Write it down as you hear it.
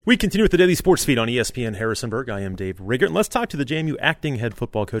We continue with the Daily Sports Feed on ESPN Harrisonburg. I am Dave Riggert, and let's talk to the JMU acting head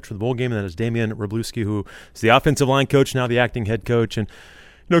football coach for the bowl game, and that is Damian Wroblewski, who is the offensive line coach, now the acting head coach. And,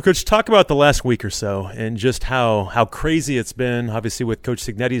 Coach, talk about the last week or so and just how crazy it's been, obviously with Coach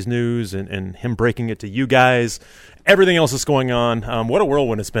Cignetti's news and him breaking it to you guys, everything else that's going on. What a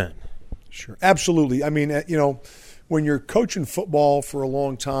whirlwind it's been. Sure, absolutely. I mean, when you're coaching football for a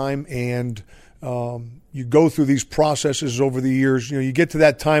long time and you go through these processes over the years, you get to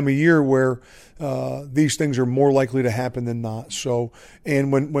that time of year where these things are more likely to happen than not. So,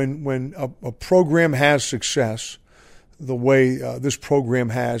 and when a program has success, the way this program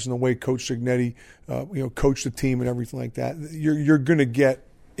has and the way Coach Cignetti, coached the team and everything like that, you're going to get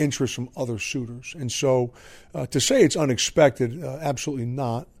interest from other suitors. And so to say it's unexpected, absolutely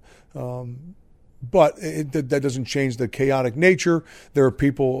not. But that doesn't change the chaotic nature. There are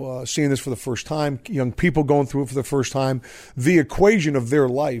people seeing this for the first time, young people going through it for the first time. The equation of their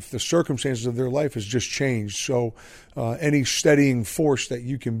life, the circumstances of their life has just changed. So any steadying force that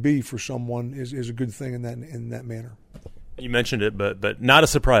you can be for someone is a good thing in that manner. You mentioned it, but not a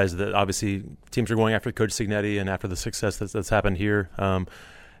surprise that obviously teams are going after Coach Cignetti and after the success that's happened here.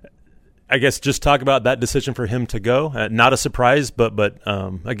 I guess just talk about that decision for him to go. Not a surprise, but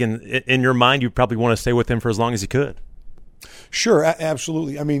again, in your mind, you probably want to stay with him for as long as you could. Sure,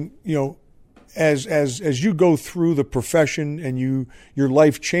 absolutely. I mean, as you go through the profession and your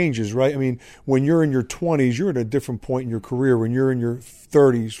life changes, right? I mean, when you're in your 20s, you're at a different point in your career. When you're in your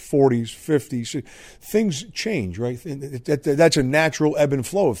 30s, 40s, 50s, things change, right? That's a natural ebb and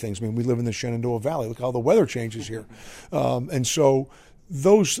flow of things. I mean, we live in the Shenandoah Valley. Look how the weather changes here, and so.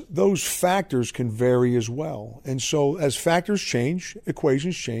 Those factors can vary as well. And so as factors change,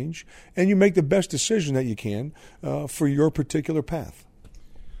 equations change, and you make the best decision that you can for your particular path.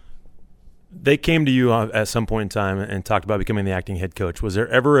 They came to you at some point in time and talked about becoming the acting head coach. Was there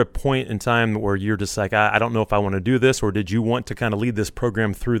ever a point in time where you're just like, I don't know if I want to do this, or did you want to kind of lead this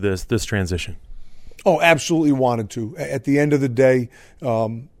program through this transition? Oh, absolutely wanted to. At the end of the day,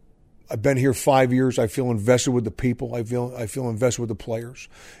 I've been here 5 years. I feel invested with the people. I feel invested with the players,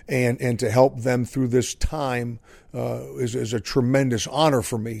 and to help them through this time is a tremendous honor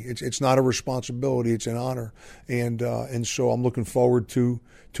for me. It's not a responsibility; it's an honor, and so I'm looking forward to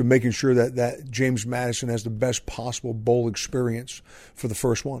making sure that James Madison has the best possible bowl experience for the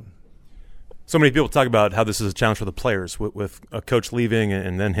first one. So many people talk about how this is a challenge for the players with a coach leaving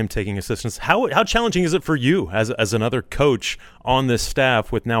and then him taking assistance. How challenging is it for you as another coach on this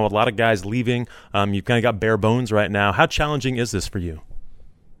staff with now a lot of guys leaving? You've kind of got bare bones right now. How challenging is this for you?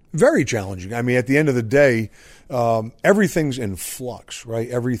 Very challenging. I mean, at the end of the day, everything's in flux, right?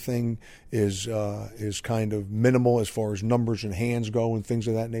 Everything is kind of minimal as far as numbers and hands go and things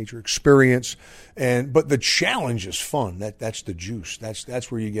of that nature, experience, but the challenge is fun. That's the juice. That's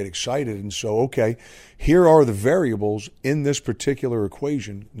where you get excited. And so, okay, here are the variables in this particular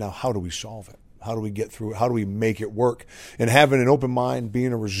equation. Now, how do we solve it? How do we get through it? How do we make it work? And having an open mind,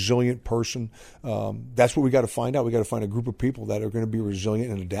 being a resilient person, that's what we got to find out. We got to find a group of people that are going to be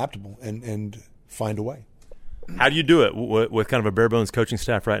resilient and adaptable and find a way. How do you do it with kind of a bare bones coaching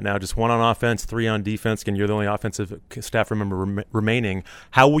staff right now? Just one on offense, three on defense, and you're the only offensive staff member remaining.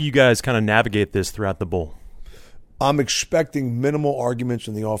 How will you guys kind of navigate this throughout the bowl? I'm expecting minimal arguments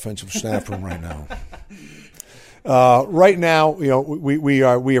in the offensive staff room right now. Right now, we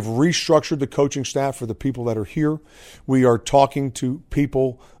have restructured the coaching staff for the people that are here. We are talking to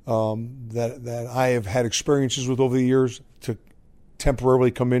people that I have had experiences with over the years to temporarily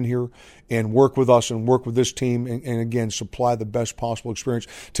come in here and work with us and work with this team and again, supply the best possible experience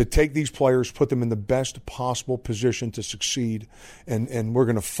to take these players, put them in the best possible position to succeed. And we're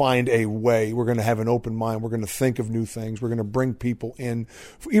going to find a way. We're going to have an open mind. We're going to think of new things. We're going to bring people in,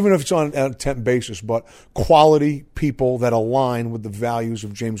 even if it's on a temp basis, but quality people that align with the values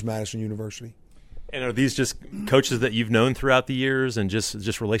of James Madison University. And are these just coaches that you've known throughout the years and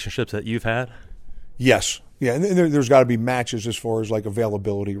just relationships that you've had? Yes. Yeah, and there's got to be matches as far as like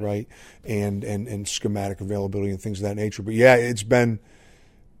availability, right, and schematic availability and things of that nature. But yeah, it's been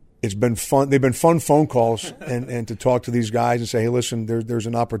fun. They've been fun phone calls and to talk to these guys and say, hey, listen, there's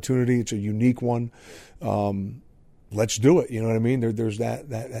an opportunity. It's a unique one. Let's do it. You know what I mean? There's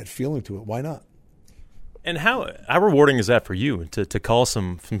that feeling to it. Why not? And how rewarding is that for you to call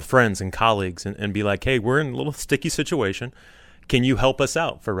some friends and colleagues and be like, hey, we're in a little sticky situation. Can you help us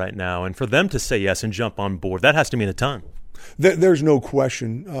out for right now? And for them to say yes and jump on board, that has to mean a ton. There's no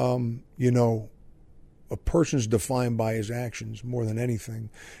question. A person's defined by his actions more than anything.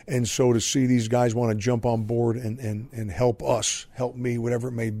 And so to see these guys want to jump on board and help us, help me, whatever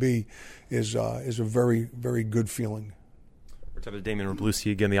it may be, is a very, very good feeling. We're talking to Damian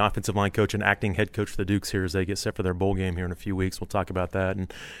Wroblewski again, the offensive line coach and acting head coach for the Dukes here as they get set for their bowl game here in a few weeks. We'll talk about that.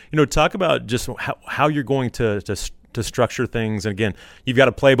 And, talk about just how you're going to structure things. And, again, you've got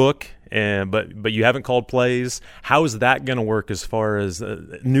a playbook, but you haven't called plays. How is that going to work as far as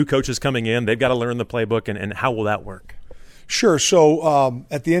new coaches coming in? They've got to learn the playbook, and how will that work? Sure. So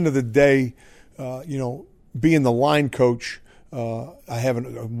at the end of the day, being the line coach, I have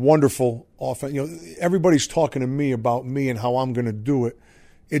a wonderful offense. Everybody's talking to me about me and how I'm going to do it.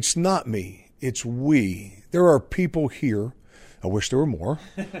 It's not me. It's we. There are people here. I wish there were more.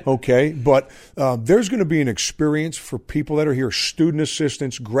 Okay. But there's going to be an experience for people that are here, student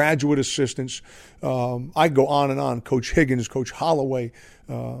assistants, graduate assistants. I go on and on. Coach Higgins, Coach Holloway,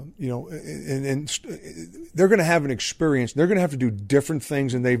 and they're going to have an experience. They're going to have to do different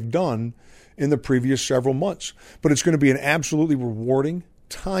things than they've done in the previous several months. But it's going to be an absolutely rewarding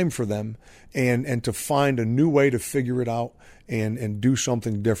time for them and to find a new way to figure it out and do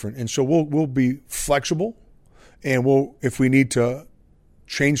something different. And so we'll be flexible, and if we need to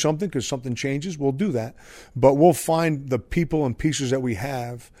change something because something changes, we'll do that. But we'll find the people and pieces that we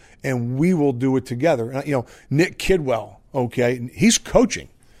have, and we will do it together. Nick Kidwell, okay, he's coaching.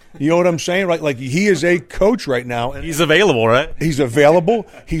 You know what I'm saying? Right? Like, he is a coach right now. He's available, right? He's available.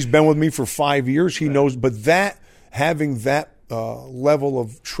 He's been with me for 5 years. He knows. But having that level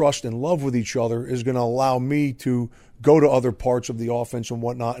of trust and love with each other is going to allow me to go to other parts of the offense and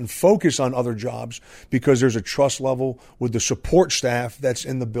whatnot and focus on other jobs because there's a trust level with the support staff that's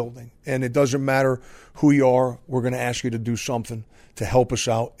in the building. And it doesn't matter who you are, we're going to ask you to do something to help us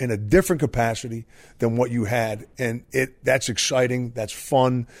out in a different capacity than what you had. And that's exciting. That's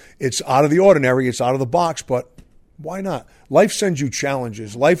fun. It's out of the ordinary. It's out of the box, but why not? Life sends you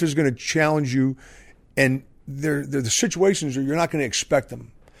challenges. Life is going to challenge you, and they're the situations where you're not going to expect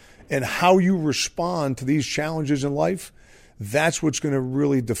them. And how you respond to these challenges in life, that's what's going to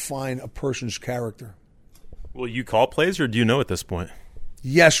really define a person's character. Will you call plays, or do you know at this point?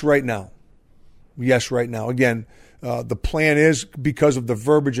 Yes, right now. Yes, right now. Again, the plan is, because of the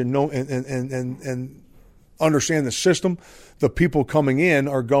verbiage and understand the system, the people coming in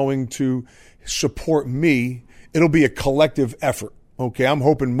are going to support me. It'll be a collective effort. Okay, I'm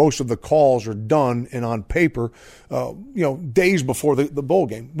hoping most of the calls are done and on paper, days before the bowl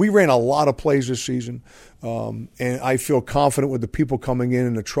game. We ran a lot of plays this season, and I feel confident with the people coming in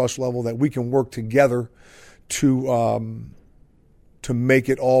and the trust level that we can work together to make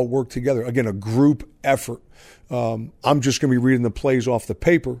it all work together. Again, a group effort. I'm just going to be reading the plays off the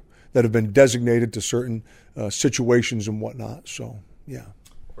paper that have been designated to certain situations and whatnot. So, yeah.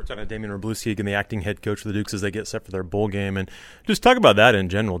 We're talking to Damian Wroblewski, again, the acting head coach for the Dukes as they get set for their bowl game. And just talk about that in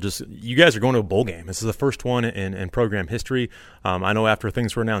general. Just, you guys are going to a bowl game. This is the first one in program history. I know after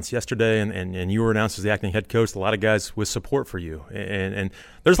things were announced yesterday and you were announced as the acting head coach, a lot of guys with support for you. And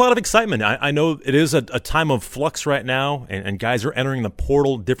there's a lot of excitement. I know it is a time of flux right now, and guys are entering the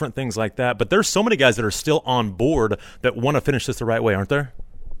portal, different things like that. But there's so many guys that are still on board that want to finish this the right way, aren't there?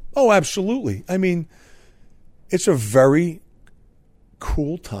 Oh, absolutely. I mean, it's a very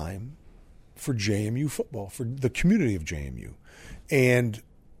cool time for JMU football, for the community of JMU. And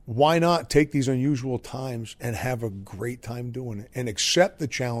why not take these unusual times and have a great time doing it and accept the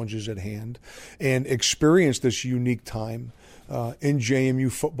challenges at hand and experience this unique time in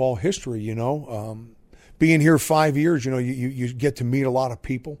JMU football history, Being here 5 years, you get to meet a lot of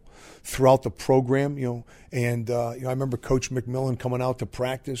people throughout the program, and I remember Coach McMillan coming out to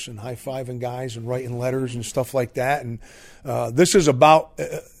practice and high-fiving guys and writing letters and stuff like that. And this is about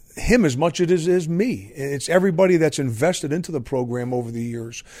him as much as it is me. It's everybody that's invested into the program over the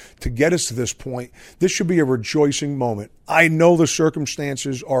years to get us to this point. This should be a rejoicing moment. I know the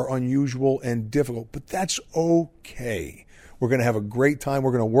circumstances are unusual and difficult, but that's okay. We're going to have a great time.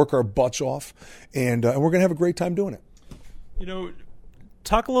 We're going to work our butts off, and we're going to have a great time doing it.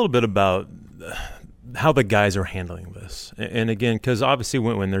 Talk a little bit about how the guys are handling this. And again, because obviously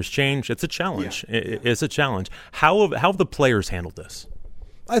when there's change, it's a challenge. Yeah. It's a challenge. How have the players handled this?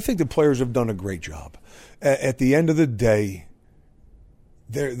 I think the players have done a great job. At the end of the day,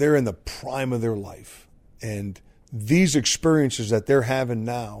 they're in the prime of their life. And these experiences that they're having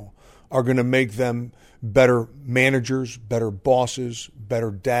now are going to make them better managers, better bosses, better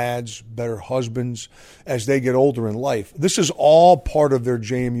dads, better husbands as they get older in life. This is all part of their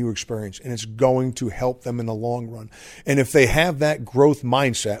JMU experience, and it's going to help them in the long run. And if they have that growth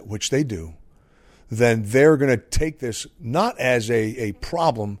mindset, which they do, then they're going to take this not as a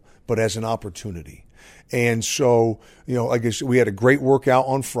problem, but as an opportunity. And so, like I said, we had a great workout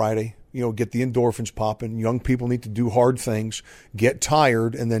on Friday. Get the endorphins popping. Young people need to do hard things, get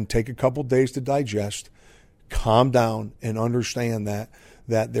tired, and then take a couple days to digest, calm down and understand that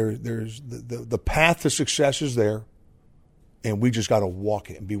there's the path to success is there, and we just got to walk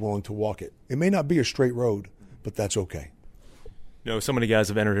it and be willing to walk it. It may not be a straight road, but that's okay. So many guys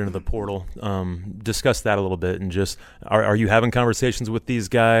have entered into the portal. Discuss that a little bit, and just are you having conversations with these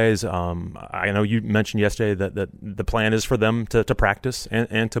guys? I know you mentioned yesterday that the plan is for them to practice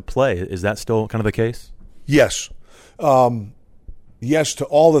and to play. Is that still kind of the case? Yes. Yes to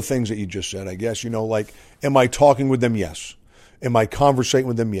all the things that you just said, I guess. Like, am I talking with them? Yes. Am I conversating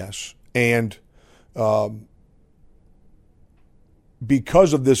with them? Yes. And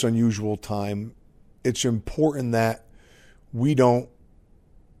because of this unusual time, it's important that we don't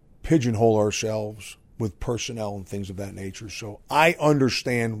pigeonhole ourselves with personnel and things of that nature. So I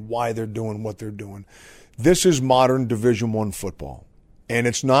understand why they're doing what they're doing. This is modern Division I football, and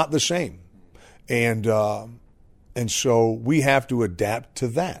it's not the same. And so we have to adapt to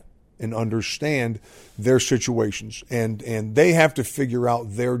that and understand their situations. And they have to figure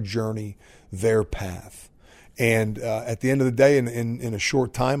out their journey, their path. And at the end of the day, in a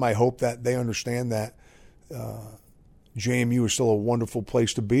short time, I hope that they understand that JMU is still a wonderful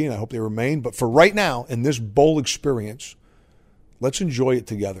place to be, and I hope they remain. But for right now, in this bowl experience, let's enjoy it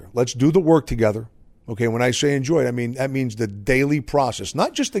together. Let's do the work together. Okay, when I say enjoy it, that means the daily process,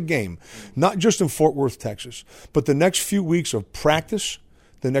 not just the game, not just in Fort Worth, Texas, but the next few weeks of practice,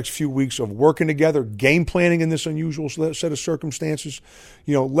 the next few weeks of working together, game planning in this unusual set of circumstances.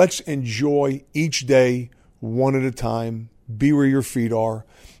 Let's enjoy each day one at a time, be where your feet are,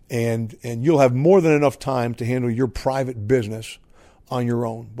 and you'll have more than enough time to handle your private business on your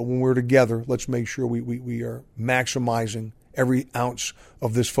own. But when we're together, let's make sure we are maximizing every ounce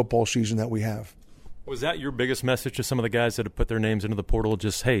of this football season that we have. Was that your biggest message to some of the guys that have put their names into the portal?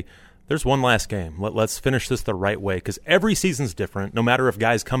 Just, hey, there's one last game. Let's finish this the right way, because every season's different. No matter if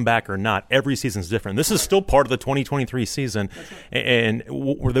guys come back or not, every season's different. This is still part of the 2023 season. Right. And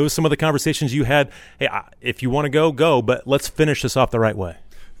were those some of the conversations you had? Hey, if you want to go, but let's finish this off the right way.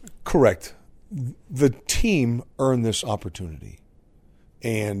 Correct. The team earned this opportunity,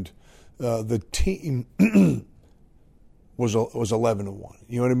 and the team was 11-1.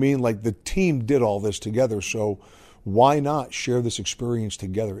 You know what I mean? Like, the team did all this together, so why not share this experience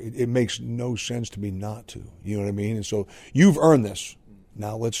together? It makes no sense to me not to. You know what I mean? And so you've earned this.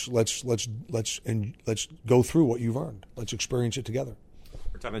 Now let's go through what you've earned. Let's experience it together.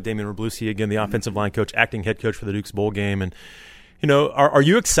 We're talking to Damian Wroblewski again, the offensive line coach, acting head coach for the Dukes bowl game, and are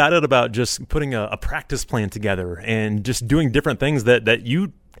you excited about just putting a practice plan together and just doing different things that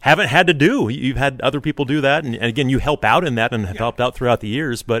you haven't had to do? You've had other people do that, and again, you help out in that and have helped out throughout the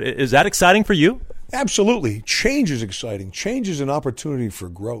years. But is that exciting for you? Absolutely. Change is exciting. Change is an opportunity for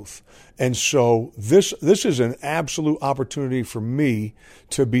growth. And so this is an absolute opportunity for me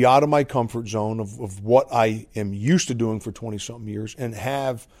to be out of my comfort zone of what I am used to doing for 20-something years and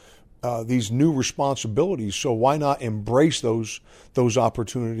have these new responsibilities. So why not embrace those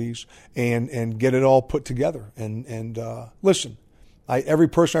opportunities and get it all put together? And listen, every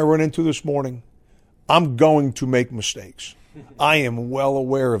person I run into this morning, I'm going to make mistakes. I am well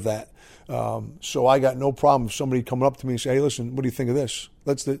aware of that. So I got no problem with somebody coming up to me and say, hey, listen, what do you think of this?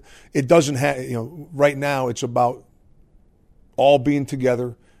 It doesn't have, right now it's about all being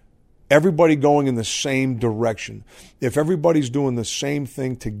together, everybody going in the same direction. If everybody's doing the same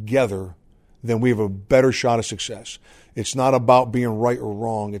thing together, then we have a better shot of success. It's not about being right or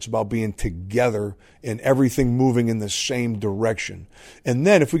wrong. It's about being together and everything moving in the same direction. And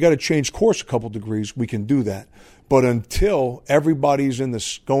then if we got to change course a couple degrees, we can do that. But until everybody's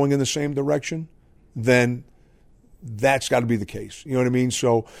going in the same direction, then that's got to be the case. You know what I mean?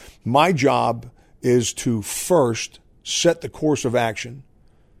 So my job is to first set the course of action,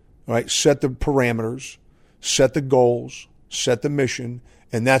 right? Set the parameters, set the goals, set the mission,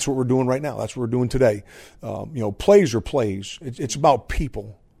 and that's what we're doing right now. That's what we're doing today. Plays are plays. It's about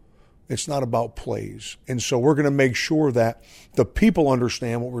people. It's not about plays. And so we're going to make sure that the people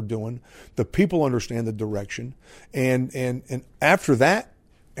understand what we're doing, the people understand the direction, and after that,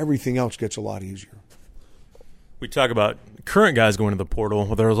 everything else gets a lot easier. We talk about current guys going to the portal.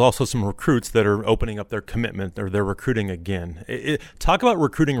 Well, there's also some recruits that are opening up their commitment or they're recruiting again. Talk about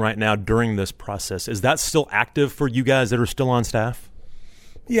recruiting right now during this process. Is that still active for you guys that are still on staff?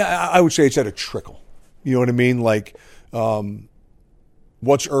 Yeah, I would say it's at a trickle. You know what I mean? Like,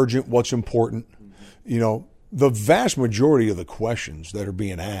 what's urgent, what's important. The vast majority of the questions that are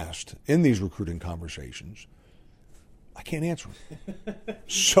being asked in these recruiting conversations, I can't answer them.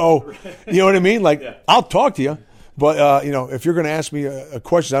 So, you know what I mean? Like, yeah. I'll talk to you, but, if you're going to ask me a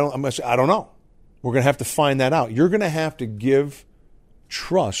question, I'm going to say, I don't know. We're going to have to find that out. You're going to have to give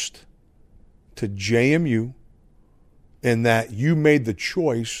trust to JMU in that you made the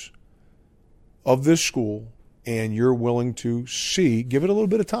choice of this school and you're willing to give it a little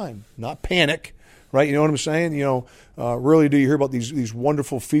bit of time, not panic, right? You know what I'm saying? Rarely do you hear about these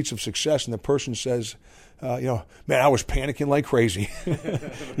wonderful feats of success and the person says, man, I was panicking like crazy. You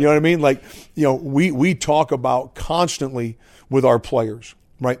know what I mean? Like, we talk about constantly with our players,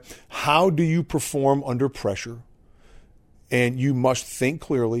 right? How do you perform under pressure? And you must think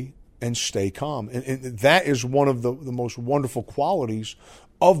clearly and stay calm. And that is one of the most wonderful qualities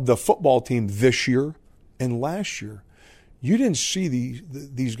of the football team this year and last year. You didn't see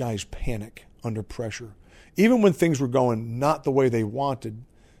these guys panic under pressure. Even when things were going not the way they wanted,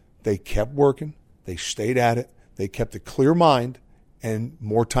 they kept working, they stayed at it, they kept a clear mind, and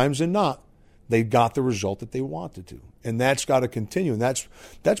more times than not, they got the result that they wanted to. And that's got to continue. And that's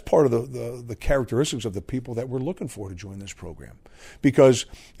part of the characteristics of the people that we're looking for to join this program. Because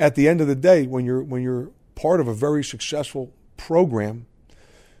at the end of the day, when you're part of a very successful program,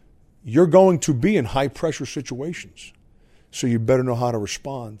 you're going to be in high-pressure situations. So you better know how to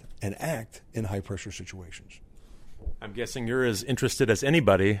respond and act in high-pressure situations. I'm guessing you're as interested as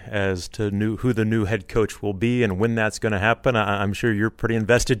anybody as to who the new head coach will be and when that's going to happen. I'm sure you're pretty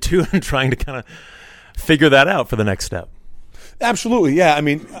invested, too, in trying to kind of figure that out for the next step. Absolutely, yeah. I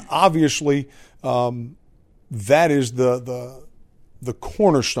mean, obviously, that is the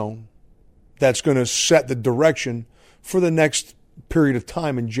cornerstone that's going to set the direction for the next period of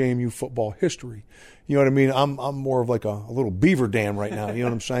time in JMU football history. You know what I mean? I'm more of like a little beaver dam right now. You know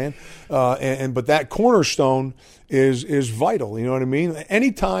what I'm saying? But that cornerstone is vital. You know what I mean?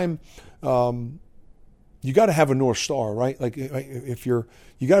 Anytime you got to have a North Star, right? Like if you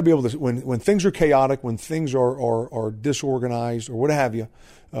got to be able to when things are chaotic, when things are disorganized or what have you,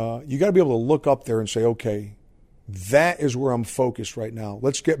 you got to be able to look up there and say, okay, that is where I'm focused right now.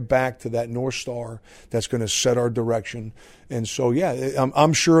 Let's get back to that North Star that's going to set our direction. And so, yeah,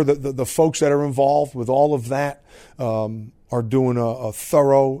 I'm sure that the folks that are involved with all of that are doing a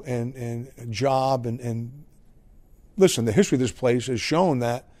thorough and job. And listen, the history of this place has shown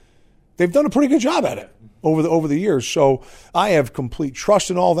that they've done a pretty good job at it over the years. So I have complete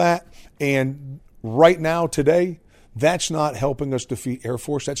trust in all that. And right now, today, that's not helping us defeat Air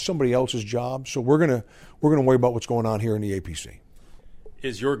Force. That's somebody else's job. So we're gonna worry about what's going on here in the APC.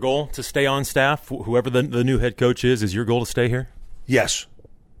 Is your goal to stay on staff? Whoever the new head coach is your goal to stay here? Yes.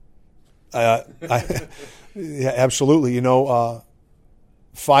 Yeah, absolutely.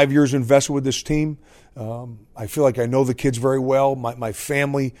 5 years invested with this team. I feel like I know the kids very well. My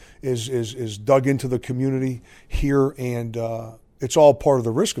family is dug into the community here, and it's all part of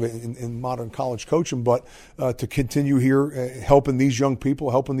the risk of it in modern college coaching, but to continue here, helping these young people,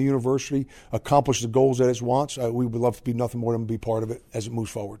 helping the university accomplish the goals that it wants, we would love to be nothing more than be part of it as it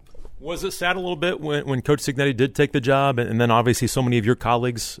moves forward. Was it sad a little bit when Coach Cignetti did take the job, and then obviously so many of your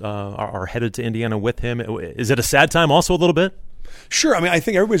colleagues are headed to Indiana with him? Is it a sad time also a little bit? Sure. I mean, I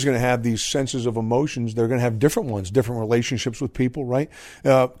think everybody's going to have these senses of emotions. They're going to have different ones, different relationships with people, right?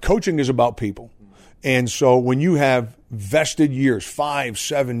 Coaching is about people. And so when you have vested years,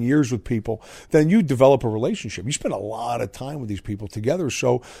 5-7 years with people, then you develop a relationship. You spend a lot of time with these people together.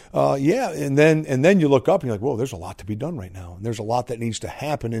 So, yeah, and then you look up and you're like, whoa, there's a lot to be done right now. And there's a lot that needs to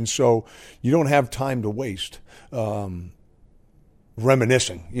happen. And so you don't have time to waste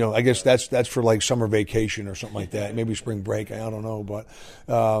reminiscing. I guess that's for like summer vacation or something like that. Maybe spring break. I don't know. But,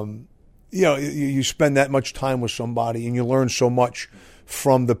 you spend that much time with somebody and you learn so much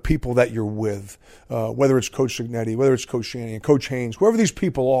from the people that you're with, whether it's Coach Cignetti, whether it's Coach Shanahan, Coach Haynes, whoever these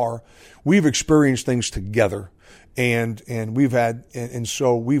people are, we've experienced things together, and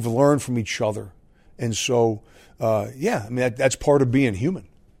so we've learned from each other, and so yeah, I mean that's part of being human,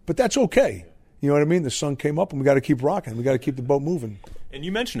 but that's okay. You know what I mean? The sun came up, and we got to keep rocking. We got to keep the boat moving. And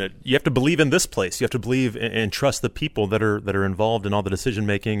you mentioned it. You have to believe in this place. You have to believe and trust the people that are involved in all the decision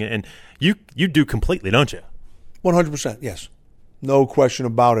making, and you do completely, don't you? 100%, yes. No question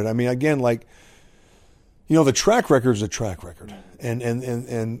about it. I mean, again, the track record is a track record.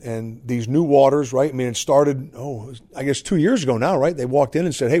 And these new waters, right? I mean, it started, I guess 2 years ago now, right? They walked in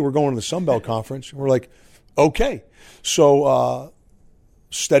and said, hey, we're going to the Sun Belt Conference. And we're like, okay. So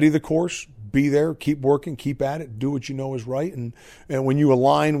steady the course, be there, keep working, keep at it, do what you know is right. And when you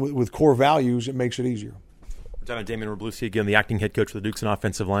align with core values, it makes it easier. Damian Wroblewski, again, the acting head coach for the Dukes and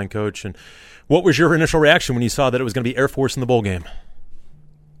offensive line coach. And what was your initial reaction when you saw that it was going to be Air Force in the bowl game?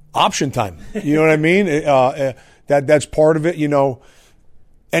 Option time. You know what I mean? That's part of it.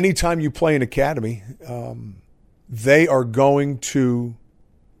 Anytime you play an academy, they are going to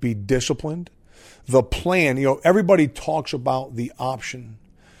be disciplined. The plan, everybody talks about the option,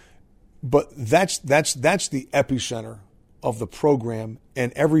 but that's the epicenter of the program,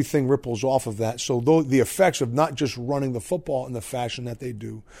 and everything ripples off of that. So the effects of not just running the football in the fashion that they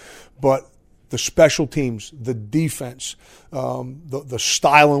do, but the special teams, the defense, the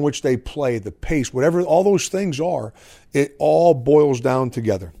style in which they play, the pace, whatever all those things are, it all boils down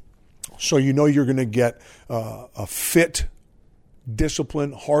together. So you know you're going to get a fit,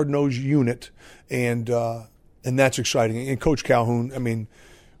 disciplined, hard-nosed unit, and that's exciting. And Coach Calhoun, I mean,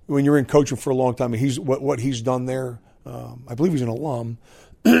 when you're in coaching for a long time, what he's done there. I believe he's an alum.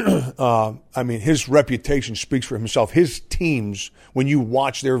 I mean, his reputation speaks for himself. His teams, when you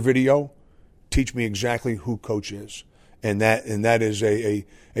watch their video, teach me exactly who Coach is, and that is a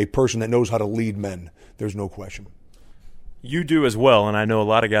person that knows how to lead men. There's no question. You do as well, and I know a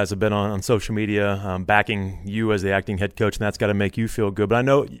lot of guys have been on social media backing you as the acting head coach, and that's got to make you feel good. But I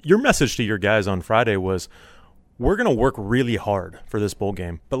know your message to your guys on Friday was, we're going to work really hard for this bowl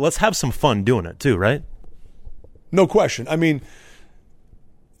game, but let's have some fun doing it too, right? No question. I mean,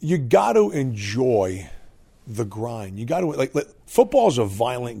 you got to enjoy the grind. You got to football is a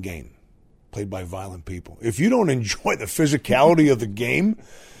violent game played by violent people. If you don't enjoy the physicality of the game,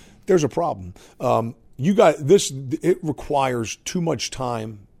 there's a problem. You got this. It requires too much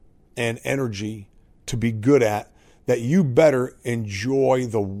time and energy to be good at that. You better enjoy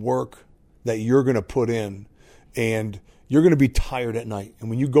the work that you're going to put in, and you're going to be tired at night. And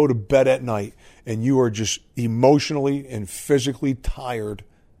when you go to bed at night and you are just emotionally and physically tired,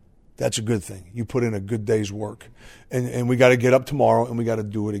 that's a good thing. You put in a good day's work. And we got to get up tomorrow and we got to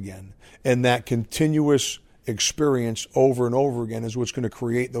do it again. And that continuous experience over and over again is what's going to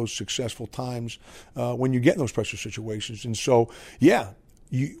create those successful times when you get in those pressure situations. And so, yeah,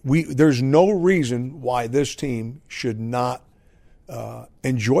 there's no reason why this team should not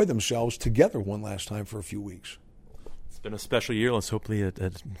enjoy themselves together one last time for a few weeks. It's been a special year. Let's hopefully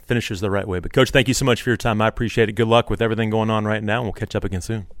it finishes the right way. But, Coach, thank you so much for your time. I appreciate it. Good luck with everything going on right now, and we'll catch up again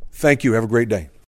soon. Thank you. Have a great day.